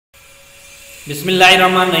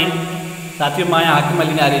बिस्मिल्लाहिर्रहमानिर्रहीम। साथियों, मैं हाकिम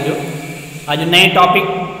अली नारी जो अॼु नए टॉपिक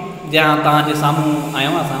जहाँ तव्हांजे साम्हूं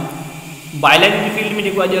आहियूं असां बायोलॉजी जी फील्ड में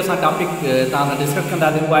जेको अॼु असां टॉपिक तव्हां सां डिस्कस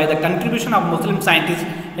कंदासीं उहो आहे the contribution of Muslim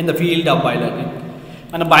scientist in the field of biology.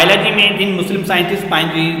 माना बायोलॉजी में जिन मुस्लिम साइंटिस्ट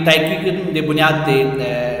पंहिंजी तहक़ीक़ जे बुनियाद ते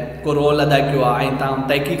को रोल अदा कयो आहे ऐं तव्हां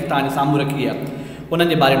तहक़ीक़ तव्हांजे साम्हूं रखी आहे उन्हनि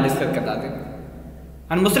जे बारे में डिस्कस कंदासीं।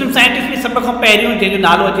 हाणे मुस्लिम साइंटिस्ट में सभ खां पहिरियों जंहिंजो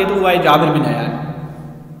नालो अचे थो उहो आहे Jabir bin Hayyan.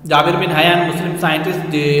 Jabir bin Hayyan मुस्लिम साइंटिस्ट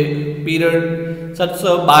जे पीरियड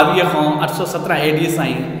 722 खां 817 AD सां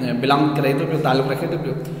बिलोंग करे थो पियो, तालुक़ रखे थो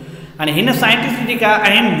पियो। हाणे हिन साइंटिस्ट जी जेका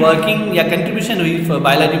अहम वर्किंग या कंट्रीब्यूशन हुई फॉर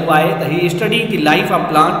बायोलॉजी उहा आहे त ही study the life of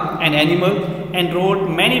plant and animal and wrote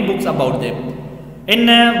many books about them. इन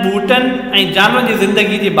ॿूटनि ऐं जानवरनि जी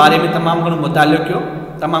ज़िंदगी जे बारे में तमामु घणो मुतालो कयो,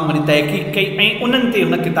 तमामु घणी तहक़ीक़ कई ऐं उन्हनि ते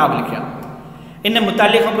हुन किताब लिखिया। इन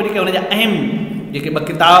मुताले खां पोइ जेके हुनजा अहम जेके ॿ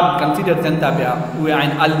किताब कंसीडर थियनि था पिया उहे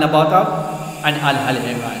आहिनि अल नबातात ऐं अल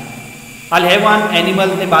हैवान। अल हैवान एनिमल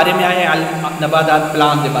जे बारे में आहे, अल नबातात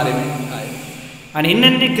प्लांट जे बारे में आहे। हाणे हिननि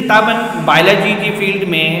जी किताबनि बायोलॉजी जी फील्ड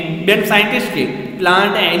में ॿियनि साइंटिस्ट खे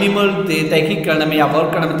प्लांट ऐं एनिमल ते तहक़ीक़ करण में या वर्क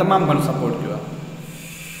करण में तमामु घणो सपोर्ट कयो आहे।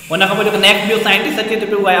 हुन खां पोइ जेको नेक्स्ट ॿियो साइंटिस्ट अचे थो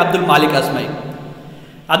पियो उहो आहे अब्दुल मालिक असमई।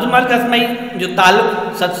 अब्दुल मालिक असमई जो तालुक़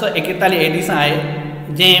 741 AD सां आहे,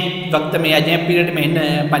 जंहिं वक़्त में या जंहिं पीरियड में हिन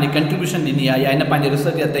पंहिंजी कंट्रीब्यूशन ॾिनी आहे या हिन पंहिंजे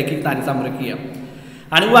रिसर्च या तहक़ीक़ तव्हांजे साम्हूं रखी आहे।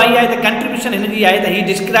 हाणे उहा इहा आहे त कंट्रीब्यूशन हिन जी आहे त ही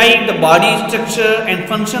describe the body structure and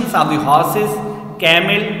functions of the हॉर्सिस,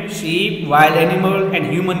 camel, sheep, wild animal and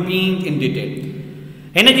human being in detail.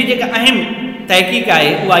 हिन जी जेका अहम तहक़ीक़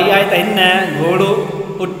आहे उहा इहा आहे त हिन घोड़ो,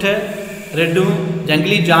 उठ, रिढूं,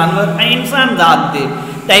 जंगली जानवर ऐं इंसान ज़ात ते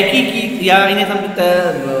तहक़ीक़ी या इन सम्झ त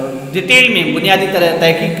डिटेल में बुनियादी तरह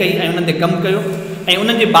तहक़ीक़ कई ऐं उन्हनि ते कमु कयो ऐं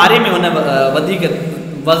उन्हनि जे बारे में हुन वधीक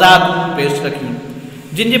वज़ाहतूं पेश रखियूं,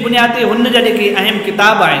 जिन जे बुनियाद ते हुन जा जेके अहम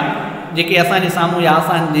किताब आहिनि जेके असांजे साम्हूं या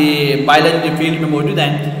असांजे बायोलॉजी जे फील्ड में मौजूदु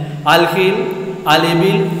आहिनि, अल खील, अल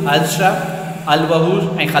इबिल, अल शा, अल वहूश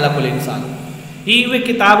ऐं ख़लक़ुल इंसान। ही उहे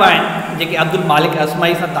किताब आहिनि जेके अब्दुल मालिक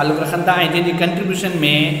असमाई सां तालुक़ रखनि था ऐं जंहिंजी कंट्रीब्यूशन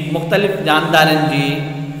में मुख़्तलिफ़ जानदारनि जी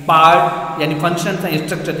पार्ट यानी फंक्शन्स ऐं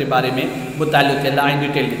स्ट्रक्चर जे बारे में मुतालो थियल आहे ऐं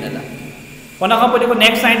डिटेल ॾिनल आहे। हुन खां पोइ जेको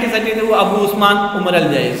नेक्स्ट साइंटिस्ट अचे थो उहो अबू उस्मान उमर अल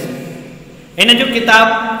जैज़। हिन जो किताब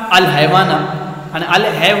अल हैवान आहे। हाणे अल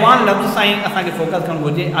हैवान लफ़्ज़ सां ई असांखे फोकस करणु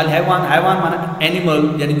घुरिजे। अल हैवान, हैवान माना एनिमल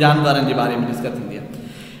यानी जानवरनि जे बारे में डिस्कस थींदी आहे।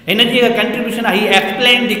 हिन जी जेका कंट्रीब्यूशन आहे ही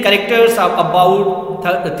explain the characters of about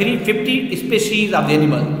 350 species of the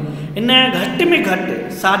animal. हिन घटि में घटि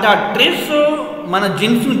 350 माना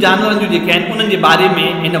जिन्सूं जानवरनि जूं जेके आहिनि उन्हनि जे बारे में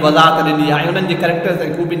हिन वज़ाहत ॾिनी आहे, उन्हनि जे कैरेक्टर्स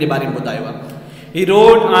ऐं खूबियुनि जे बारे में ॿुधायो आहे। ही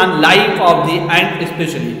road on life of the end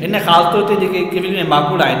specially. हिन ख़ासि तौर ते जेके किविल ऐं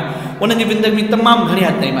माकुड़ आहिनि उन्हनि जी ज़िंदगी में तमामु घणी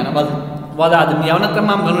हद ताईं माना वज़ाहत ॾिनी आहे, उन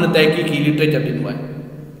तमामु घणो तहक़ीक़ी लिटरेचर ॾिनो आहे।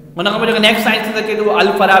 हुन खां पोइ जेको नेक्स्ट साइंटिस्ट अचे थो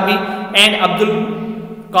अल फराबी एंड अब्दुल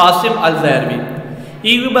क़ासिम अल ज़हरवी।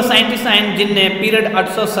 इहे उहे ॿ साइंटिस्ट आहिनि जिन पीरियड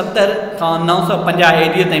 870 खां 950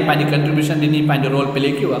 AD ताईं पंहिंजी कंट्रीब्यूशन ॾिनी, पंहिंजो रोल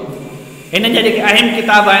प्ले कयो आहे। हिननि जा जेके अहम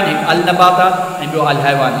किताब आहिनि हिकु अल नबातात ऐं ॿियो अल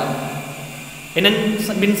हैवान आहे। हिननि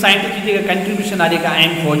ॿिनि साइंटिस्ट जी जेका कंट्रीब्यूशन आहे, जेका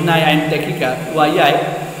अहम खोजना आहे, अहम तहक़ीक़ आहे, उहा इहा आहे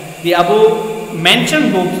कि अबो mention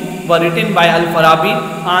books were written by अल फराबी।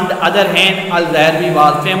 ऑन द अदर हैंड अल ज़हरवी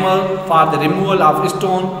was famous for the removal of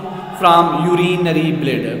stone from urinary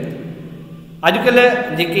bladder.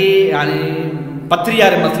 अॼुकल्ह जेके हाणे पथरी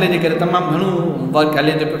वारे मसइले जे करे तमामु घणो वर्क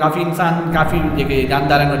हले थो, काफ़ी इंसान काफ़ी जेके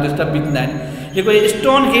जानदार आहिनि डिस्टर्ब बि थींदा आहिनि। जेको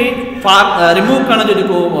स्टोन खे रिमूव करण जो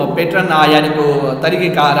जेको पैटर्न आहे या जेको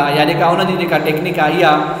तरीक़ेकार आहे या जेका हुनजी जेका टेक्निक आहे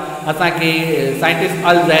इहा असांखे साइंटिस्ट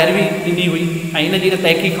अल ज़हरवी ॾिनी हुई ऐं हिन जी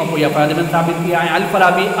तहक़ीक़ खां पोइ इहा फ़ाइदेमंद साबित थी आहे। ऐं अल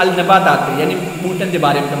फराबी अल नबातात यानी ॿूटनि जे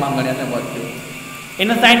बारे में तमामु घणे असां वर्क कयो।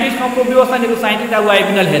 इन साइंटिस्ट खां पोइ ॿियो असां जेको साइंटिस्ट आहे उहा आहे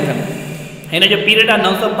इब्न अल हैथम। हिन जो पीरियड आहे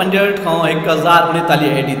 965 खां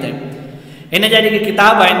 1039 AD ताईं। हिन जा जेके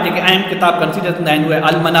किताब आहिनि, जेके अहम किताब कंसीडर थींदा आहिनि उहे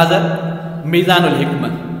अल मनाज़र, मीज़ान उल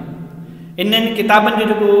हिकमत। इन्हनि किताबनि जो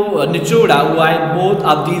जेको निचोड़ आहे उहो आहे बोथ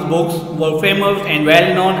ऑफ दीज बुक्स वर famous and well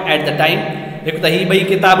known at the time. हिकु त हीअ ॿई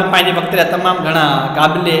किताब पंहिंजे वक़्त जा तमामु घणा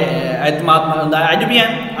क़ाबिल एतमाद हूंदा अॼु बि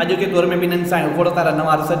आहिनि। अॼु के दौर में बि हिननि सां खोड़ सारा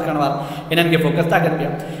नवां रिसर्च करण वारा हिननि खे फोकस था कनि पिया।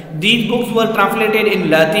 दीज बुक्स वर translated in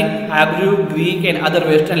Latin, Hebrew, Greek and other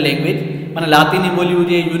western language. माना लातीनी ॿोली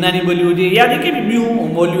हुजे, यूनानी ॿोली हुजे या जेके बि ॿियूं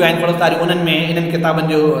ॿोलियूं आहिनि खोड़ सारियूं उन्हनि में हिननि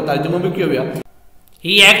किताबनि जो तर्जुमो बि कयो वियो आहे।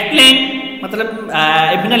 ही एक्सप्लेन मतिलबु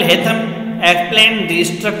इब्न अल हैथम explained the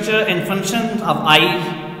structure and functions of eyes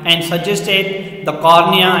and suggested the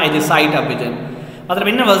cornea as a site of vision। मतलब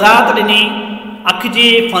हिन वज़ाहत ॾिनी अखि जे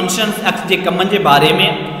फंक्शन्स, अखि जे कमनि जे बारे में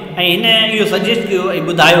ऐं हिन इहो सजेस्ट कयो ऐं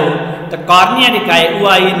ॿुधायो त कॉर्निया जेका आहे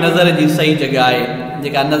उहा ई नज़र जी सही जॻह आहे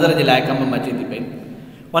जेका नज़र जे लाइ कम में अचे थी पई।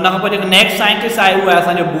 उन खां पोइ जेको नेक्स्ट साइंटिस्ट आहे उहो आहे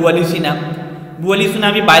असांजो बुअली सिन्हा। बुअली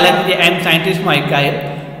सिन्हा बि बायोलॉजी जे अहम साइंटिस्ट मां हिकु आहे।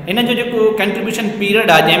 हिन जो जेको कंट्रीब्यूशन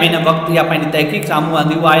पीरियड आहे जंहिंमें हिन वक़्तु या पंहिंजी तहक़ीक़ साम्हूं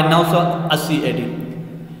आंदी उहा आहे 980 AD।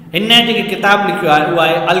 हिन जेकी किताबु लिखियो आहे उहा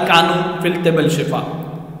आहे अल क़ानून फिल तिबिल शिफ़ा।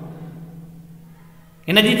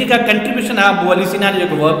 हिन जी जेका कंट्रीब्यूशन आहे बुअली सिन्हा जो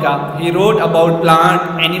जेको वर्क आहे, he wrote about plant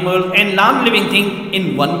animals and non living thing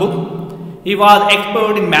in one book. He was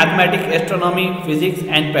expert in mathematics, astronomy, physics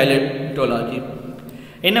and पैलेटोलॉजी।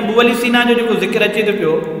 इन बुअली सिन्हा जो जेको ज़िक्र अचे थो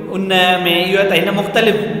पियो उन में इहो आहे त हिन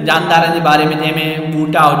मुख़्तलिफ़ जानदारनि जे बारे में, जंहिंमें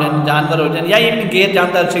ॿूटा हुजनि, जानवर हुजनि या इहे गैर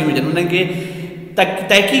जानदार शयूं हुजनि, उन्हनि खे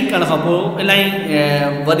तहक़ीक़ करण खां पोइ इलाही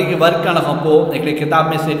वरी वर्क करण खां पोइ हिकिड़े किताब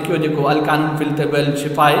में सेट कयो जेको अल क़ानून फिल तिबिल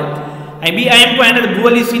शिफ़ा आहे। ऐं ॿी अहम पॉइंट आहे त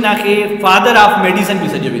बुअली सिन्हा खे फादर ऑफ मेडिसन बि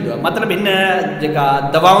सॾियो वेंदो आहे। मतिलबु हिन जेका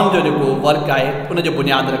दवाउनि जो जेको वर्क आहे उनजो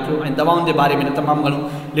बुनियादु रखियो ऐं दवाउनि जे बारे में तमामु घणो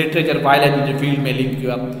लिटरेचर बायोलॉजी जे फील्ड में लिंक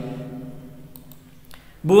कयो आहे।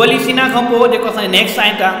 बुअली सिन्हा खां पोइ जेको असांजो नेक्स्ट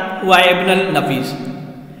साइंट आहे उहा आहे इब्नुल नफ़ीस।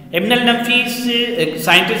 इब्नुल नफ़ीस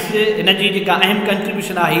साइंटिस्ट, हिन जी जेका अहम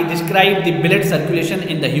कंट्रीब्यूशन आहे, ही describe the blood circulation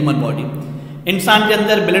in the human body. इंसान जे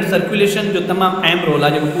अंदरि ब्लड सर्कुलेशन जो तमामु अहम रोल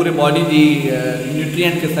आहे जेको पूरे बॉडी जी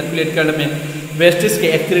न्यूट्रिएंट खे सर्कुलेट करण में, वेस्टिस खे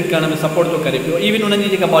एक्सक्रीट करण में सपोर्ट थो करे पियो। इवन उन्हनि जी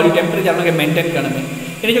जेका बॉडी टेम्परेचर उनखे मेंटेन करण में,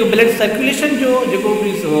 इन जेको ब्लड सर्कुलेशन जो जेको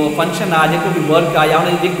बि फंक्शन आहे, जेको बि वर्क आहे, या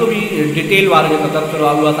उनजी जेको बि डिटेल वारो जेको तबसरो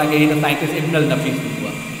आहे, उहो असांखे हिन साइंटिस्ट इब्नुल नफ़ीस ॾींदो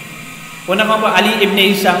आहे। उन खां पोइ अली इब्न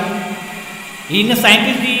ईसा, हिन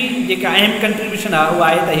साइंटिस्ट जी जेका अहम कंट्रीब्यूशन आहे उहा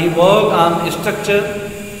आहे त ही work on structure,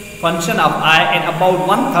 function of I and about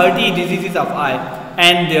 130 डिजीज़िस of I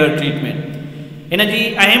and there treatment. हिन जी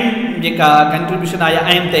अहम जेका कंट्रीब्यूशन आहे या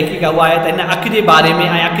अहम तहक़ीक़ आहे उहा आहे त हिन अखि जे बारे में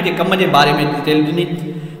ऐं अखि जे कम जे बारे में डिटेल ॾिनी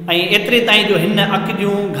ऐं एतिरे ताईं जो हिन अखि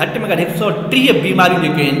जूं घटि में घटि 130 बीमारियूं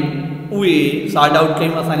जेके आहिनि उहे सॉर्ट आउट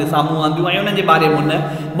कयूं, असांजे साम्हूं आंदियूं ऐं उन्हनि जे बारे में हुन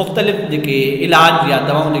मुख़्तलिफ़ जेके इलाज या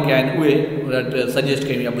दवाऊं जेके आहिनि उहे सजेस्ट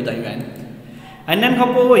कयूं या ॿुधायूं आहिनि। हिननि खां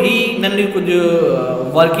पोइ ही नंढियूं कुझु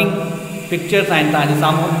वर्किंग पिक्चर्स आहिनि तव्हांजे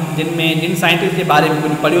साम्हूं, जिन साइंटिस्ट जे बारे में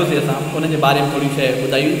कुझु पढ़ियोसीं असां, उन्हनि जे बारे में थोरी शइ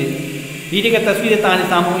ॿुधाई वेंदी। हीअ जेका तस्वीर तव्हांजे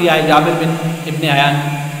साम्हूं इहा आहे जाबिर बिन इब्न हयान,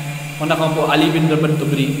 हुन खां पोइ अली बिन रबन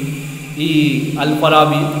तुबरी, ही अल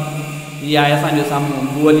फराबी, हीअ आहे असांजे साम्हूं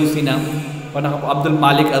बुअली सिन्हा, हुन खां पोइ अब्दुल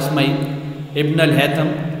मालिक असमई, इब्नुल हैथम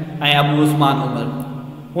ऐं अबू उस्मान उमर।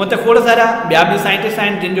 हूअं त खोड़ सारा ॿिया बि साइंटिस्ट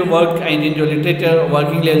आहिनि जिन जो वर्क ऐं जिन जो लिटरेचर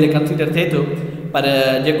वर्किंग लेवल ते कंसिडर थिए थो, पर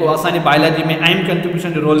जेको असांजे बायोलॉजी में अहम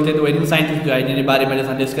कंट्रीब्यूशन जो रोल थिए थो हिन साइंटिस्ट जो आहे, जंहिंजे बारे में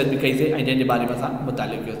असां डिस्कस बि कईसीं ऐं जंहिंजे बारे में असां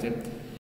मुतालिक़ कयोसीं।